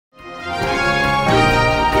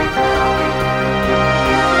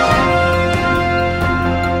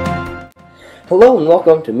Hello and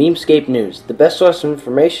welcome to Memescape News, the best source of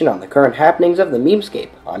information on the current happenings of the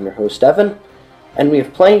Memescape. I'm your host Evan, and we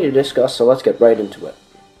have plenty to discuss, so let's get right into it.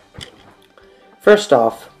 First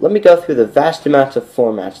off, let me go through the vast amounts of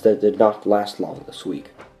formats that did not last long this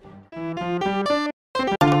week.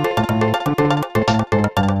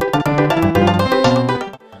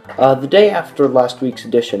 The day after last week's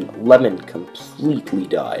edition, Lemon completely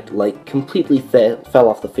died, completely fell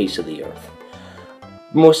off the face of the earth.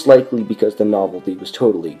 Most likely because the novelty was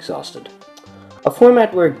totally exhausted. A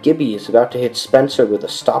format where Gibby is about to hit Spencer with a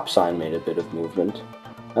stop sign made a bit of movement.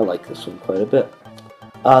 I like this one quite a bit.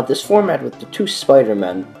 This format with the two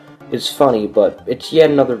Spider-Men is funny, but it's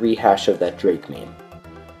yet another rehash of that Drake meme.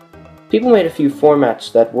 People made a few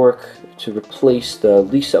formats that work to replace the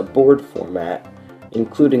Lisa board format,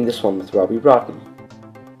 including this one with Robbie Rotten.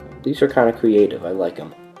 These are kind of creative, I like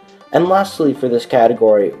them. And lastly, for this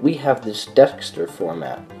category, we have this Dexter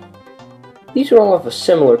format. These are all of a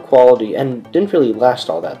similar quality and didn't really last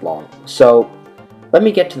all that long, so let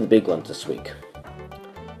me get to the big ones this week.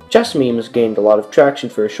 Chess memes gained a lot of traction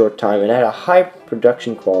for a short time and had a higher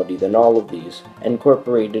production quality than all of these, and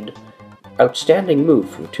incorporated Outstanding Move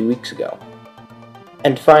from 2 weeks ago.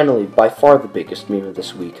 And finally, by far the biggest meme of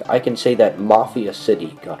this week, I can say that Mafia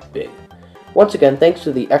City got big. Once again, thanks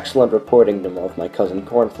to the excellent reporting of my cousin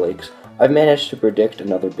Cornflakes, I've managed to predict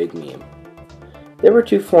another big meme. There were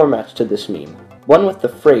two formats to this meme, one with the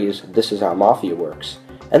phrase, "This is how Mafia works,"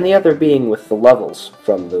 and the other being with the levels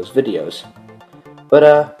from those videos.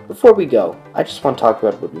 But before we go, I just want to talk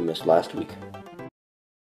about what we missed last week.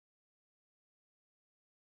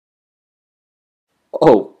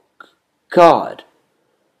 Oh, God.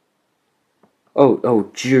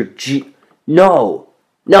 Oh, no!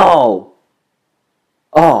 No!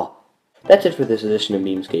 Oh, that's it for this edition of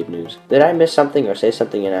Memescape News. Did I miss something or say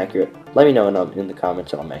something inaccurate? Let me know in the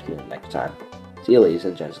comments and I'll mention it next time. See you ladies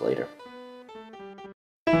and gents later.